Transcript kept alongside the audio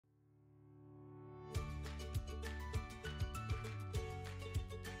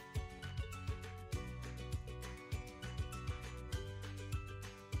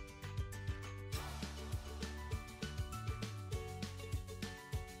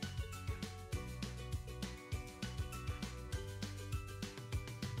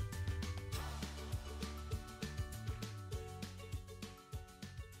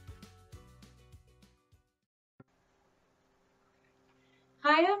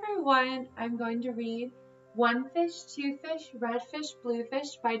Hi everyone, I'm going to read One Fish, Two Fish, Red Fish, Blue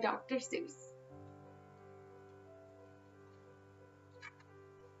Fish by Dr. Seuss.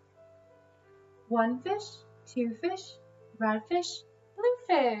 One fish, two fish, red fish, blue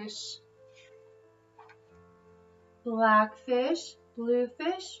fish. Black fish, blue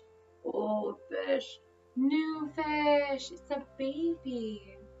fish, old fish, new fish. It's a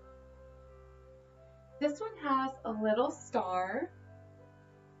baby. This one has a little star.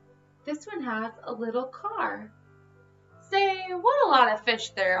 This one has a little car. Say, what a lot of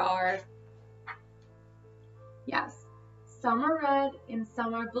fish there are. Yes, some are red and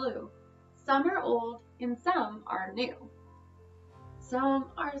some are blue. Some are old and some are new.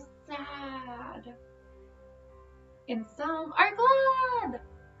 Some are sad and some are glad.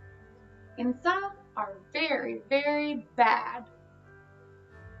 And some are very, very bad.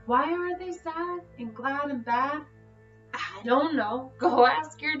 Why are they sad and glad and bad? I don't know. Go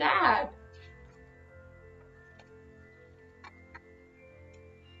ask your dad.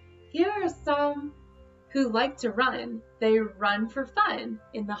 Here are some who like to run. They run for fun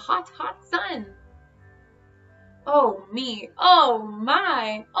in the hot, hot sun. Oh me, oh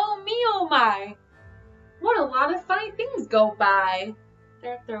my, oh me, oh my. What a lot of funny things go by.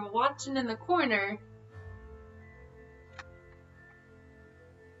 They're watching in the corner.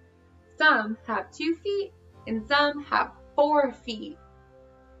 Some have 2 feet and some have 4 feet.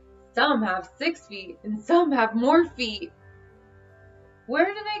 Some have 6 feet and some have more feet. Where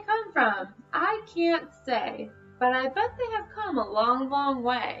do they come from? I can't say, but I bet they have come a long, long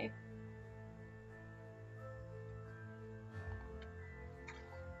way.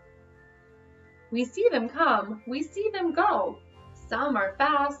 We see them come, we see them go. Some are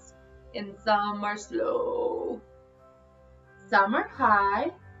fast and some are slow. Some are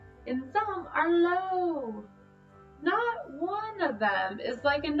high and some are low. Not one of them is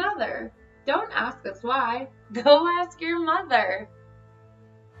like another. Don't ask us why. Go ask your mother.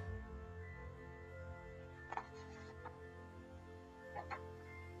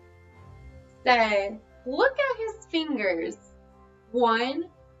 Say, look at his fingers. 1,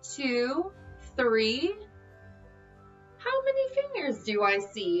 2, 3. How many fingers do I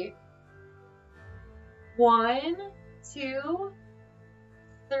see? 1, 2,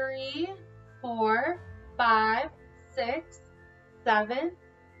 3, 4, 5, 6, 7,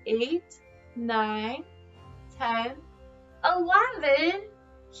 8, 9, 10, 11.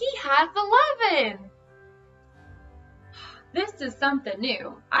 He has 11. This is something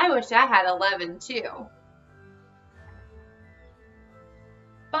new. I wish I had 11 too.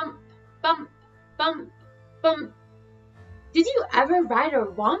 Bump, bump, bump, bump. Did you ever ride a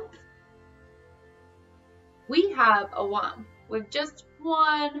wump? We have a wump with just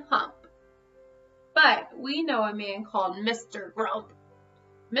 1 hump. But we know a man called Mr. Grump.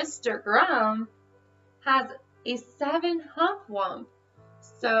 Mr. Grump has a 7 hump wump.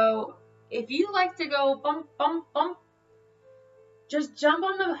 So if you like to go bump, bump, bump, just jump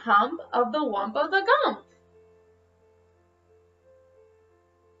on the hump of the wump of the gump.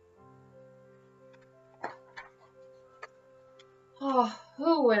 Oh,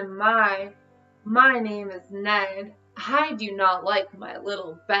 who am I? My name is Ned. I do not like my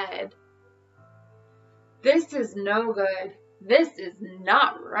little bed. This is no good. This is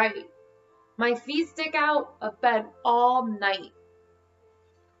not right. My feet stick out of bed all night.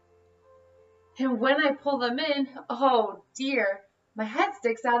 And when I pull them in, oh dear, my head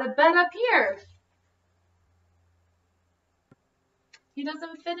sticks out of bed up here. He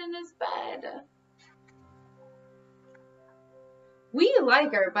doesn't fit in his bed. We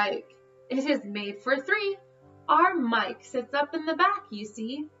like our bike. It is made for 3. Our Mike sits up in the back, you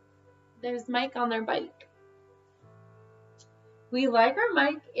see. There's Mike on their bike. We like our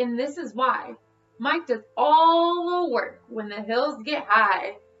Mike, and this is why. Mike does all the work when the hills get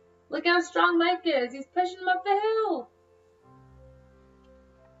high. Look how strong Mike is. He's pushing him up the hill.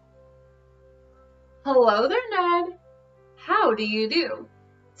 Hello there, Ned. How do you do?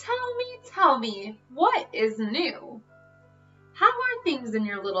 Tell me, what is new? How are things in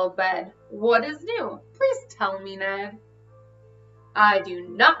your little bed? What is new? Please tell me, Ned. I do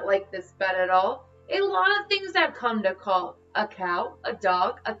not like this bed at all. A lot of things have come to call. A cow, a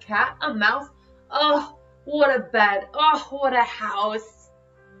dog, a cat, a mouse. Oh, what a bed. Oh, what a house.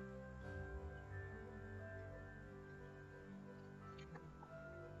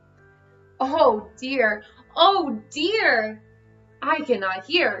 Oh dear, oh dear. I cannot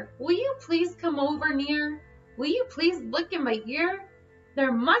hear. Will you please come over near? Will you please look in my ear?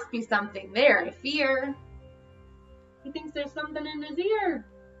 There must be something there, I fear. He thinks there's something in his ear.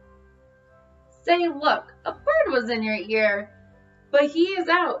 Say, look, a bird was in your ear. but he is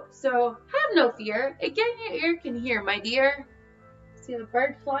out, so have no fear. Again your ear can hear, my dear. See the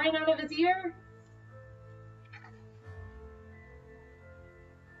bird flying out of his ear?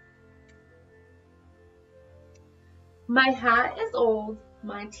 My hat is old,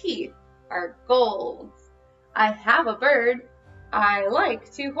 my teeth are gold. I have a bird I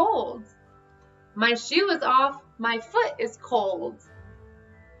like to hold. My shoe is off, my foot is cold.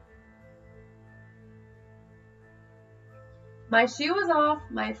 My shoe is off,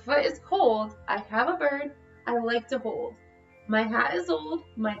 my foot is cold. I have a bird I like to hold. My hat is old,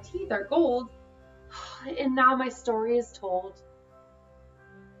 my teeth are gold. And now my story is told.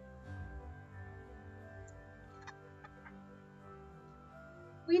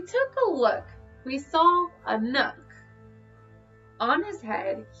 We took a look, we saw a nook. On his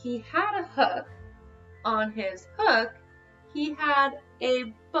head he had a hook. On his hook he had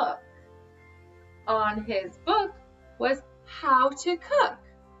a book. On his book was how to cook.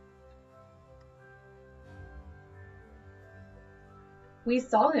 We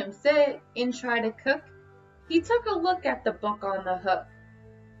saw him sit and try to cook. He took a look at the book on the hook.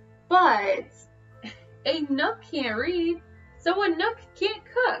 But a nook can't read, so a nook can't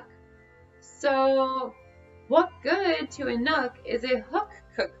cook. So what good to a nook is a hook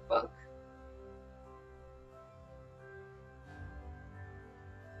cookbook?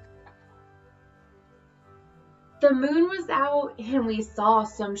 The moon was out and we saw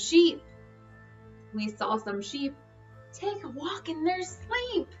some sheep. We saw some sheep take a walk in their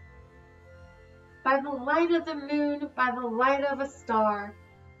sleep. By the light of the moon, by the light of a star,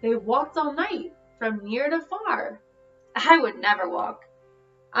 they walked all night from near to far. I would never walk.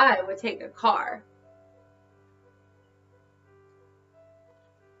 I would take a car.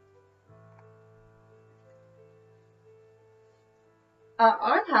 At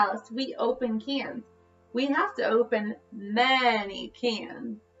our house, we open cans. We have to open many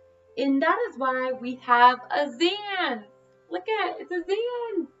cans. And that is why we have a Zan. Look at it, it's a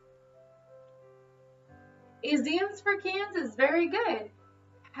Zan. A Zans for cans is very good.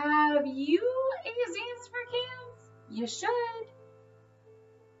 Have you a Zans for cans? You should.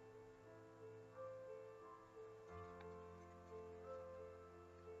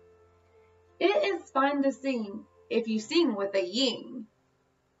 It is fun to sing if you sing with a ying.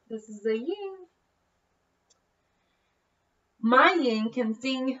 This is a ying. My ying can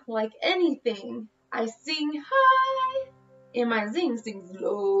sing like anything. I sing high, and my zing sings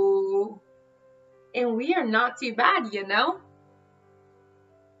low. And we are not too bad, you know.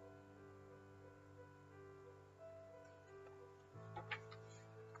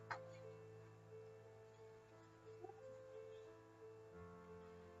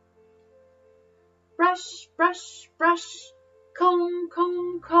 Brush, brush, brush, comb,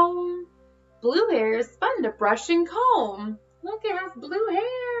 comb, comb. Blue hair is fun to brush and comb. Look, it has blue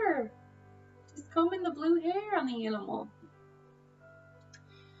hair. Just combing the blue hair on the animal.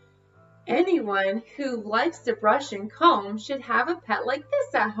 Anyone who likes to brush and comb should have a pet like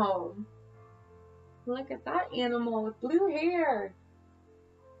this at home. Look at that animal with blue hair.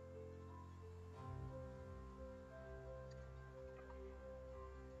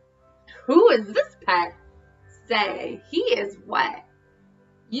 Who is this pet? Say, he is wet.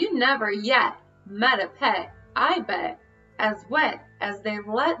 You never yet met a pet, I bet, as wet as they've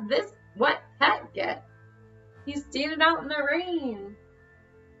let this wet pet get. He's standing out in the rain.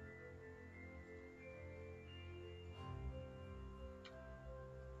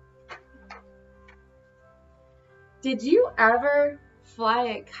 Did you ever fly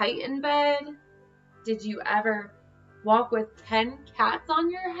a kite in bed? Did you ever walk with 10 cats on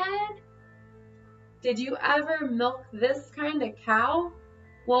your head? Did you ever milk this kind of cow?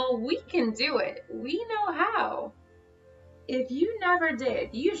 Well, we can do it. We know how. If you never did,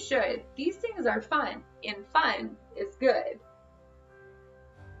 you should. These things are fun, and fun is good.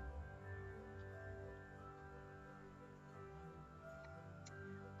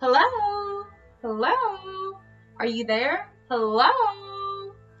 Hello? Hello? Are you there? Hello?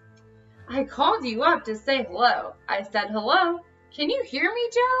 I called you up to say hello. I said hello. Can you hear me,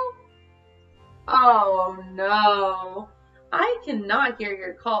 Joe? Oh no. I cannot hear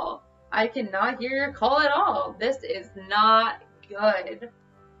your call. I cannot hear your call at all. This is not good.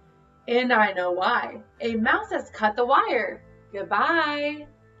 And I know why. A mouse has cut the wire. Goodbye.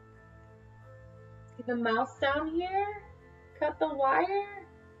 See the mouse down here? Cut the wire.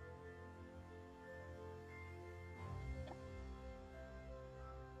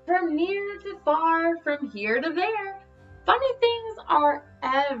 From near to far, from here to there, funny things are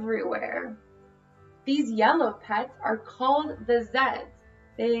everywhere. These yellow pets are called the Zeds.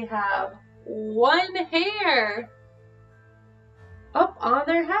 They have one hair. up on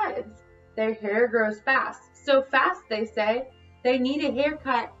their heads. Their hair grows fast, so fast they say they need a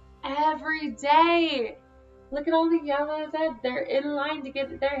haircut every day. Look at all the yellows heads. They're in line to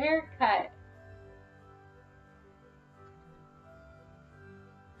get their hair cut.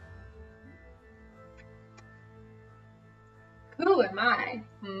 Who am I?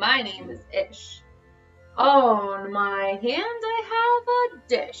 My name is Ish. On my hand I have a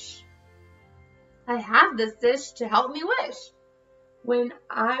dish. I have this dish to help me wish. When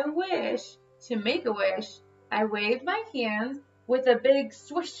I wish to make a wish, I wave my hands with a big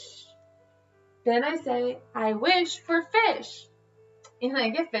swish. Then I say, I wish for fish. And I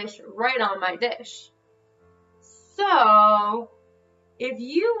get fish right on my dish. So, if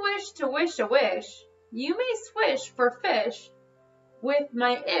you wish a wish, you may swish for fish with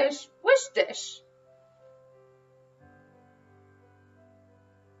my ish wish dish.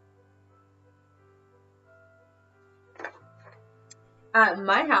 At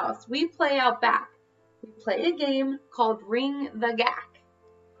my house, we play out back. We play a game called Ring the Gack.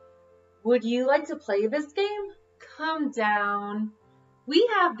 Would you like to play this game? Come down. We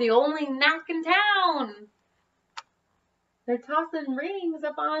have the only knack in town. They're tossing rings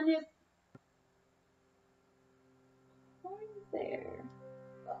up on his horns there.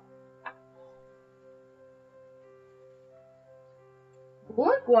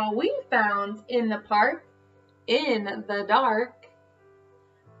 Look what we found in the park, in the dark.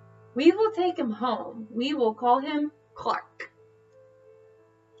 We will take him home. We will call him Clark.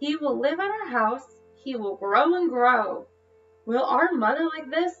 He will live at our house. He will grow and grow. Will our mother like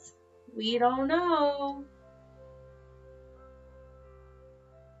this? We don't know.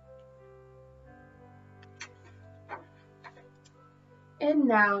 And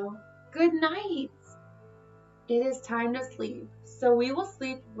now, good night. It is time to sleep, so we will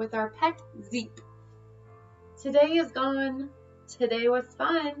sleep with our pet Zeep. Today is gone. Today was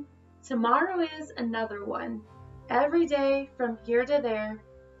fun. Tomorrow is another one. Every day from here to there,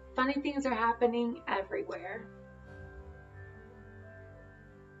 funny things are happening everywhere.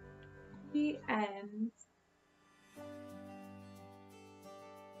 The end.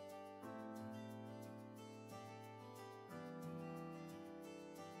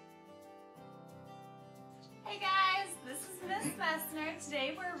 Hey guys, this is Miss Messner.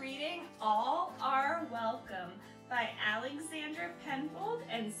 Today we're reading All Are Welcome by Alexandra Penfold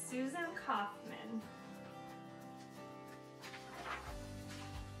and Susan Kaufman.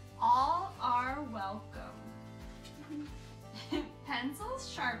 All are welcome.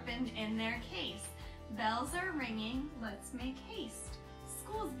 Pencils sharpened in their case. Bells are ringing, let's make haste.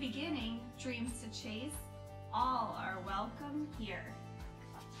 School's beginning, dreams to chase. All are welcome here.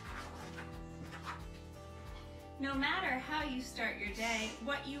 No matter how you start your day,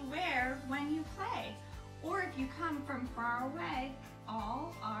 what you wear when you play, or if you come from far away,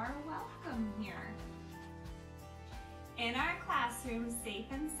 all are welcome here. In our classroom, safe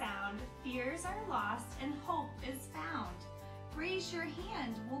and sound, fears are lost and hope is found. Raise your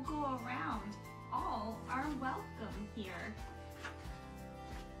hand, we'll go around. All are welcome here.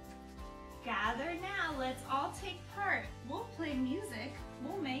 Gather now, let's all take part. We'll play music,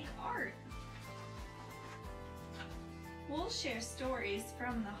 we'll make art. We'll share stories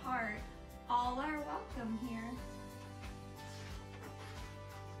from the heart. All are welcome here.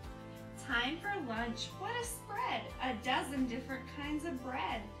 Time for lunch, what a spread. A dozen different kinds of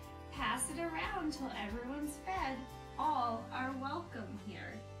bread. Pass it around till everyone's fed. All are welcome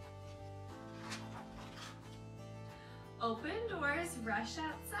here. Open doors, rush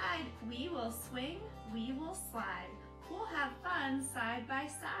outside. We will swing, we will slide. We'll have fun side by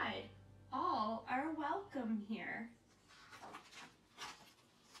side. All are welcome here.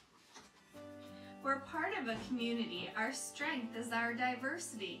 We're part of a community. Our strength is our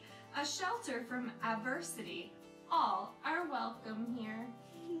diversity. A shelter from adversity. All are welcome here.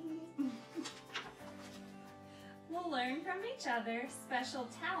 We'll learn from each other. Special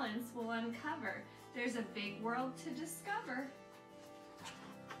talents we'll uncover. There's a big world to discover.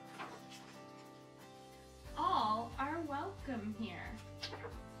 All are welcome here.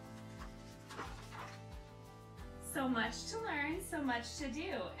 So much to learn, so much to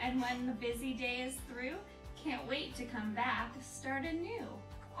do, and when the busy day is through, can't wait to come back, start anew.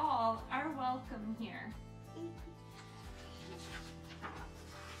 All are welcome here.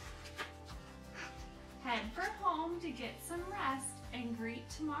 Head for home to get some rest and greet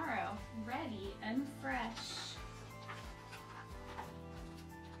tomorrow, ready and fresh.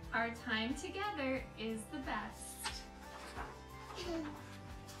 Our time together is the best.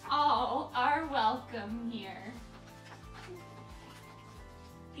 All are welcome here.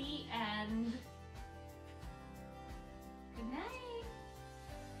 The end.